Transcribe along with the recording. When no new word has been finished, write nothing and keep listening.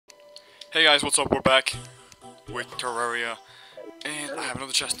Hey guys, what's up? We're back with Terraria, and I have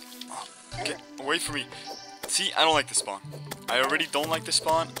another chest. Oh, get away from me. See, I don't like this spawn. I already don't like this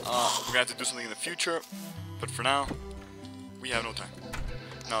spawn. We're gonna have to do something in the future, but for now, we have no time.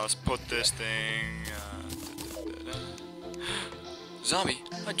 Now let's put this thing... Zombie,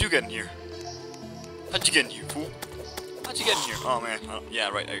 how'd you get in here? How'd you get in here, fool? How'd you get in here? Oh man, yeah,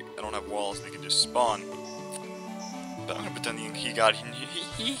 right, I don't have walls, they can just spawn. But I'm gonna pretend he got in here.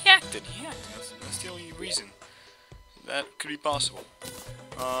 He hacked it. He hacked it. That's the only reason that could be possible.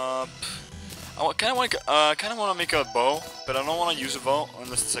 I kind of want to make a bow, but I don't want to use a bow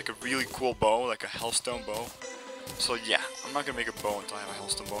unless it's like a really cool bow, like a hellstone bow. So yeah, I'm not gonna make a bow until I have a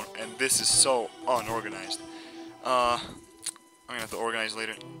hellstone bow, and this is so unorganized. I'm gonna have to organize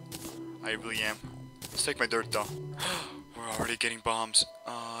later. I really am. Let's take my dirt though. We're already getting bombs.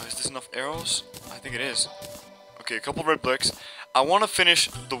 Is this enough arrows? I think it is. Okay, a couple red bricks. I want to finish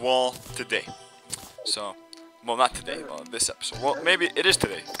the wall today. So, well, not today, well, this episode. Well, maybe it is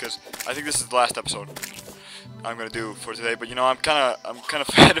today, because I think this is the last episode I'm gonna do for today. But you know, I'm kind of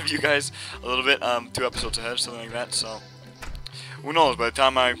ahead of you guys a little bit. 2 episodes ahead, something like that. So, who knows? By the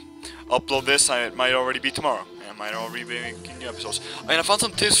time I upload this, it might already be tomorrow. And I might already be making new episodes. And I found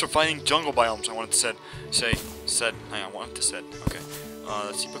some tips for finding jungle biomes. I wanted to said. Hang on, I wanted to said. Okay.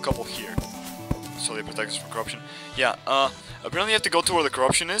 Let's keep a couple here, so they protect us from corruption. Yeah, apparently you have to go to where the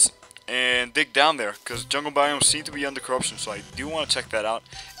corruption is and dig down there, because jungle biomes seem to be under corruption, so I do want to check that out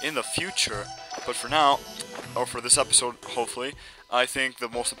in the future. But for now, or for this episode, hopefully, I think the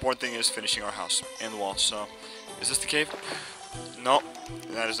most important thing is finishing our house and the wall. So, is this the cave? No,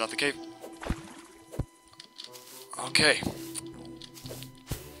 that is not the cave. Okay.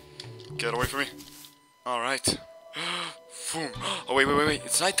 Get away from me. Alright. Boom. Oh wait,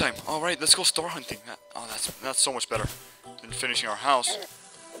 it's nighttime. Alright, let's go star hunting. Oh, that's so much better than finishing our house.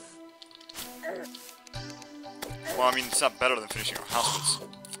 Well, I mean, it's not better than finishing our house, but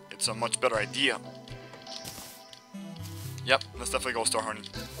it's a much better idea. Yep, let's definitely go star hunting.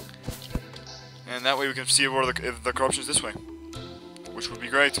 And that way we can see where if the corruption is this way, which would be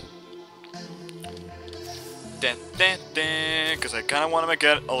great. Because I kind of want to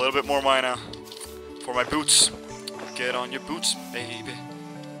get a little bit more mana for my boots. Get on your boots, baby.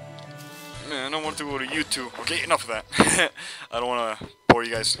 Man, I don't want to go to YouTube. Okay, enough of that. I don't want to bore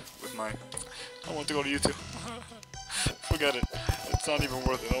you guys with my... I don't want to go to YouTube. Forget it. It's not even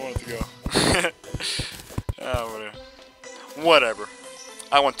worth it. I don't want it to go. Whatever. Whatever.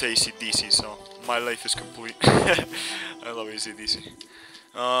 I went to AC/DC, so my life is complete. I love AC/DC.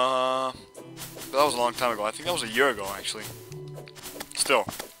 But that was a long time ago. I think that was a year ago, actually. Still,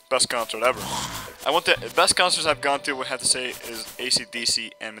 best concert ever. The best concerts I've gone to, I have to say, is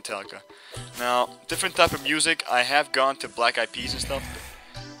AC/DC and Metallica. Now, different type of music. I have gone to Black Eyed Peas and stuff.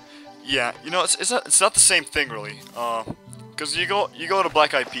 Yeah, you know, it's not the same thing really. Cause you go to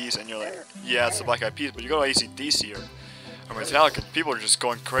Black Eyed Peas and you're like, yeah, it's the Black Eyed Peas, but you go to AC/DC or Metallica, people are just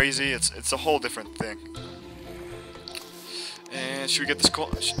going crazy. It's a whole different thing. And should we get this coal?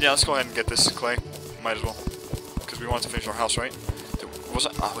 Yeah, let's go ahead and get this clay. Might as well, because we want to finish our house, right?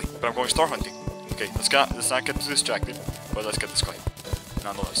 Wait, but I'm going star hunting. Okay, let's not get too distracted, but let's get this clay,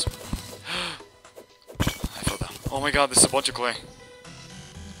 nonetheless. I fell down. Oh my god, this is a bunch of clay.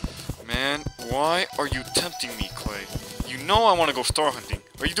 Man, why are you tempting me, clay? You know I want to go star hunting.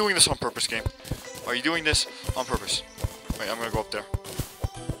 Are you doing this on purpose, game? Are you doing this on purpose? Wait, I'm gonna go up there.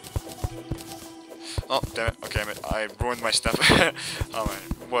 Oh, damn it. Okay, I ruined my step. Oh man,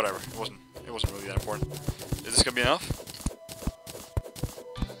 whatever. It wasn't really that important. Is this gonna be enough?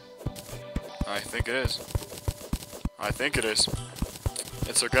 I think it is. I think it is.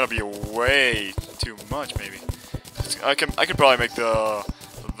 It's gonna be way too much, maybe. I could probably make the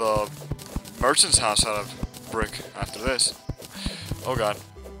merchant's house out of brick after this. Oh god,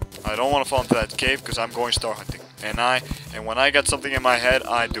 I don't want to fall into that cave because I'm going star hunting. And when I get something in my head,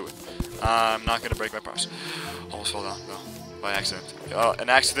 I do it. I'm not gonna break my promise. Almost fell down though by accident. An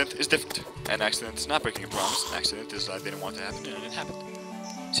accident is different. An accident is not breaking a promise. An accident is I didn't want it to happen and it happened.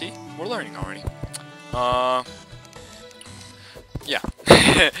 See, we're learning already. Yeah.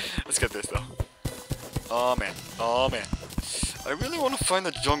 Let's get this though. Oh man. I really want to find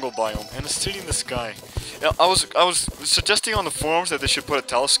the jungle biome and a city in the sky. Yeah, I was suggesting on the forums that they should put a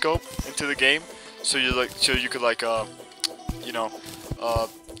telescope into the game, so you could you know,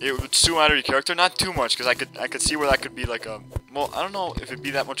 it would zoom out of your character, not too much, because I could see where that could be like a, well, I don't know if it'd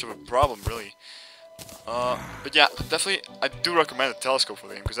be that much of a problem really. But yeah, definitely I do recommend a telescope for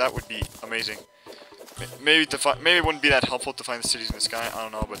the game because that would be amazing. Maybe it wouldn't be that helpful to find the cities in the sky. I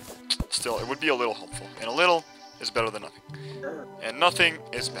don't know, but still, it would be a little helpful, and a little is better than nothing. And nothing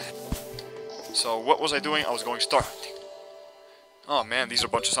is bad. So what was I doing? I was going star hunting. Oh man, these are a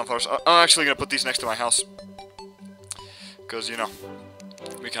bunch of sunflowers. I'm actually gonna put these next to my house. Because, you know,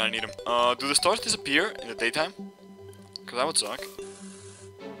 we kinda need them. Do the stars disappear in the daytime? Because that would suck.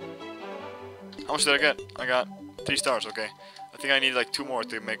 How much did I get? I got 3 stars, okay. I think I need like 2 more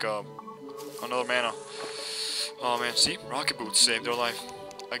to make another mana. Oh man, see? Rocket boots saved their life.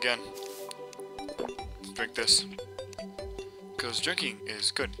 Again. Drink this. Because drinking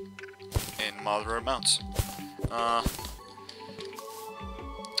is good. In moderate amounts.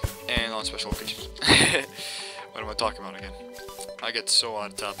 And on special occasions. What am I talking about again? I get so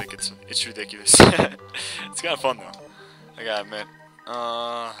on topic, it's ridiculous. It's kind of fun though. I gotta admit.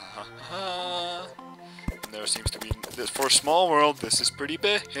 There seems to be for a small world. This is pretty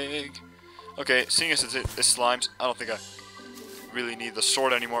big. Okay, seeing as it's slimes, I don't think I really need the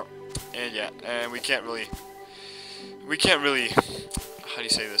sword anymore. And yeah, and we can't really. How do you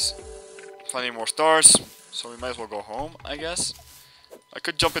say this? Find any more stars, so we might as well go home, I guess. I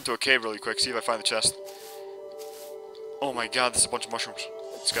could jump into a cave really quick, see if I find the chest. Oh my god, there's a bunch of mushrooms.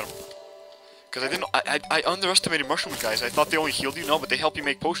 Let's get them. Because I underestimated mushrooms, guys. I thought they only healed you. No, but they help you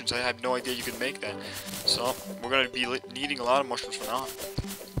make potions. I had no idea you could make that. So, we're going to be needing a lot of mushrooms from now on.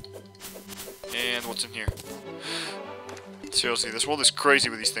 And what's in here? Seriously, this world is crazy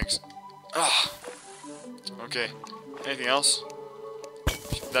with these things. Ah. Okay. Anything else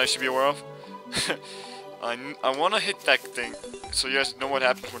that I should be aware of? I want to hit that thing so you guys know what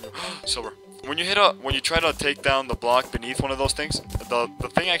happens when you silver. When you try to take down the block beneath one of those things, the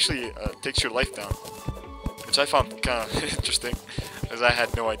thing actually takes your life down, which I found kind of interesting, because I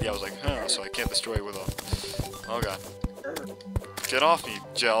had no idea. I was like, huh, so I can't destroy it with a. Oh god, get off me,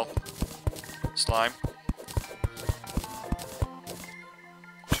 gel, slime.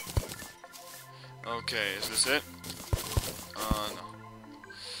 Okay, is this it? No.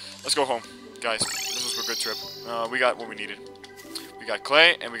 Let's go home, guys. This was a good trip. We got what we needed. We got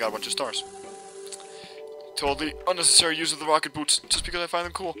clay and we got a bunch of stars. Totally unnecessary use of the rocket boots, just because I find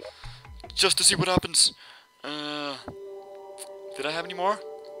them cool. Just to see what happens. Did I have any more?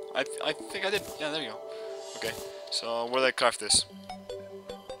 I think I did. Yeah, there you go. Okay, so where do I craft this?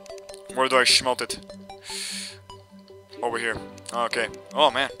 Where do I smelt it? Over here. Okay.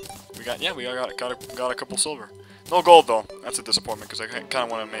 Oh man, we got a couple silver. No gold though. That's a disappointment because I kind of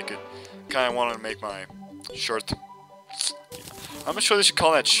want to make it. Kind of wanted to make my shirt. I'm not sure they should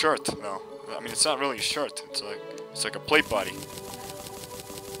call that shirt though. I mean, it's not really a shirt. It's like a plate body.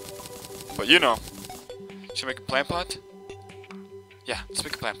 But you know, should I make a plant pot? Yeah, let's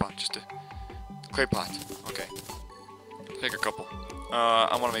make a plant pot. Just a clay pot. Okay. Make a couple.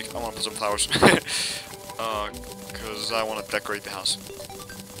 I want to put some flowers. Because I want to decorate the house.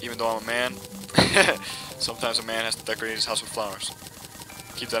 Even though I'm a man, sometimes a man has to decorate his house with flowers.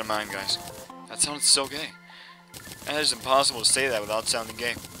 Keep that in mind, guys. That sounded so gay. And it's impossible to say that without sounding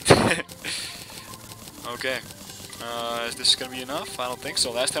gay. Okay. Is this gonna be enough? I don't think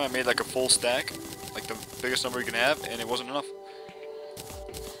so. Last time I made like a full stack, like the biggest number you can have, and it wasn't enough.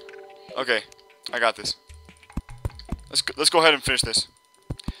 Okay, I got this. Let's go ahead and finish this,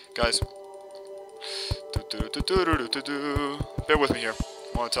 guys. Bear with me here.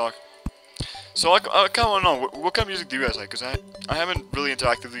 I want to talk. So I kind of want to know what kind of music do you guys like? Because I haven't really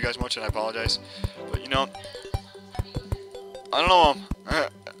interacted with you guys much, and I apologize. But you know, I don't know.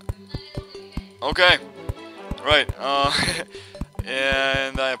 Okay, right.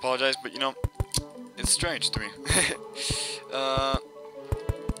 And I apologize, but you know, it's strange to me.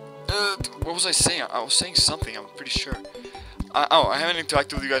 What was I saying? I was saying something. I'm pretty sure. I haven't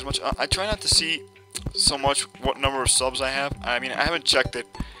interacted with you guys much. I try not to see so much what number of subs I have. I mean, I haven't checked it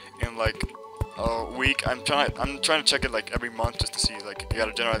in like a week. I'm trying to check it like every month just to see like you got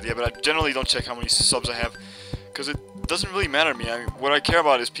a general idea. But I generally don't check how many subs I have because it doesn't really matter to me. I mean, what I care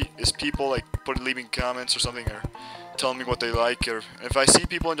about is people like leaving comments or something or telling me what they like. Or if I see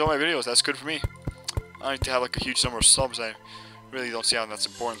people enjoy my videos, that's good for me. I don't need to have like a huge number of subs. I really don't see how that's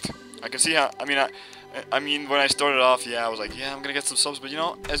important. I can see how. I mean, when I started off, yeah, I was like, yeah, I'm gonna get some subs. But you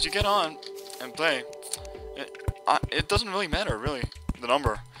know, as you get on and play, it doesn't really matter, really, the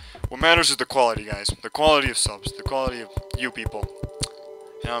number. What matters is the quality, guys. The quality of subs. The quality of you people.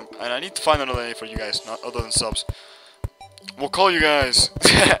 And I need to find another name for you guys, not other than subs. We'll call you guys.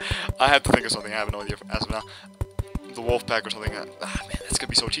 I have to think of something. I have no idea as of now. The wolf pack or something. Man, that's gonna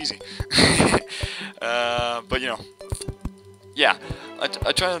be so cheesy. But you know, yeah.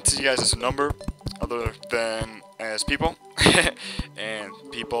 I try not to see you guys as a number, other than as people, and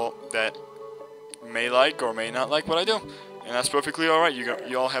people that may like or may not like what I do, and that's perfectly alright.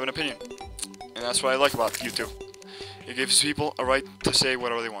 You all have an opinion, and that's what I like about YouTube. It gives people a right to say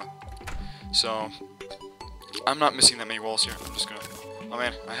whatever they want. So I'm not missing that many walls here. I'm just gonna. Oh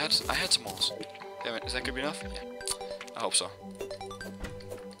man, I had some walls. Damn it, is that gonna be enough? Yeah, I hope so.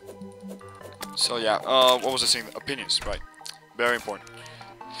 So yeah, what was I saying? Opinions, right? Very important.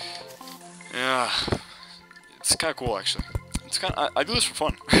 Yeah, it's kind of cool actually. It's kind of I do this for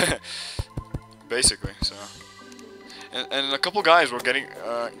fun, basically. So, and a couple guys were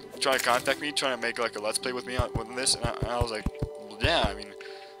trying to contact me, trying to make like a let's play with me on this, and I was like, well, yeah, I mean,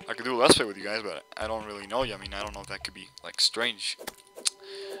 I could do a let's play with you guys, but I don't really know you. I mean, I don't know if that could be like strange.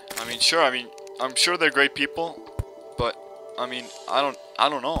 I mean, sure. I mean, I'm sure they're great people, but I mean, I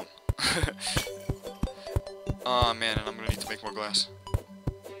don't know them. Oh man, and I'm gonna need to make more glass.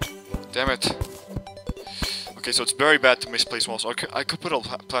 Damn it. Okay, so it's very bad to misplace walls. Okay, I could put a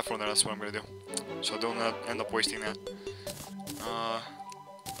platform there, that's what I'm gonna do. So I don't end up wasting that.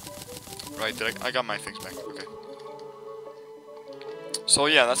 Right, I got my things back, okay. So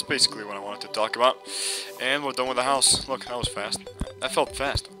yeah, that's basically what I wanted to talk about. And we're done with the house. Look, that was fast. That felt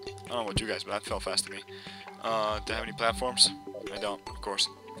fast. I don't know about you guys, but that felt fast to me. Do I have any platforms? I don't, of course.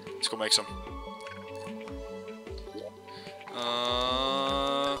 Let's go make some.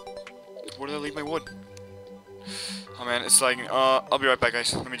 Where did I leave my wood? Oh man, it's lagging. I'll be right back,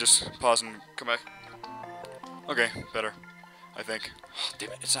 guys. Let me just pause and come back. Okay, better. I think. Oh, damn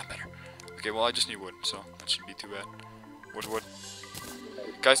it, it's not better. Okay, well, I just need wood, so that shouldn't be too bad. Wood.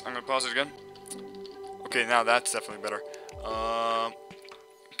 Guys, I'm gonna pause it again. Okay, now that's definitely better.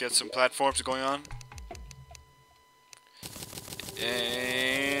 Get some platforms going on.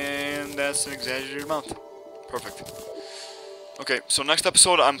 And that's an exaggerated amount. Perfect. Okay, so next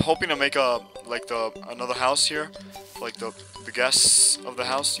episode, I'm hoping to make another house here, for, like the guests of the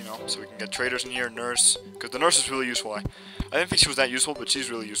house, you know, so we can get traders in here, nurse, because the nurse is really useful. I didn't think she was that useful, but she's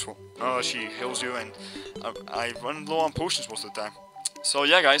really useful. She heals you, and I run low on potions most of the time. So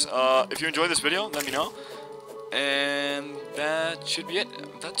yeah, guys, if you enjoyed this video, let me know, and that should be it.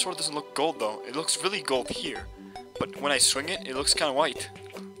 That sword doesn't look gold though. It looks really gold here, but when I swing it, it looks kind of white.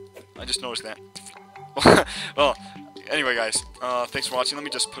 I just noticed that. Well. Anyway, guys, thanks for watching. Let me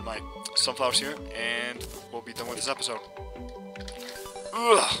just put my sunflowers here, and we'll be done with this episode.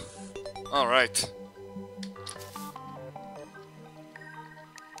 Ugh. All right.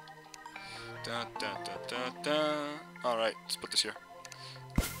 All right, let's put this here.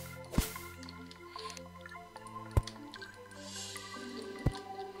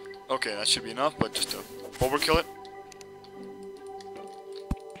 Okay, that should be enough, but just to overkill it.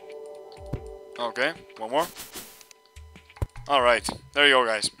 Okay, one more. Alright, there you go,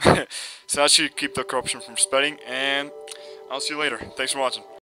 guys. So that should keep the corruption from spreading, and I'll see you later. Thanks for watching.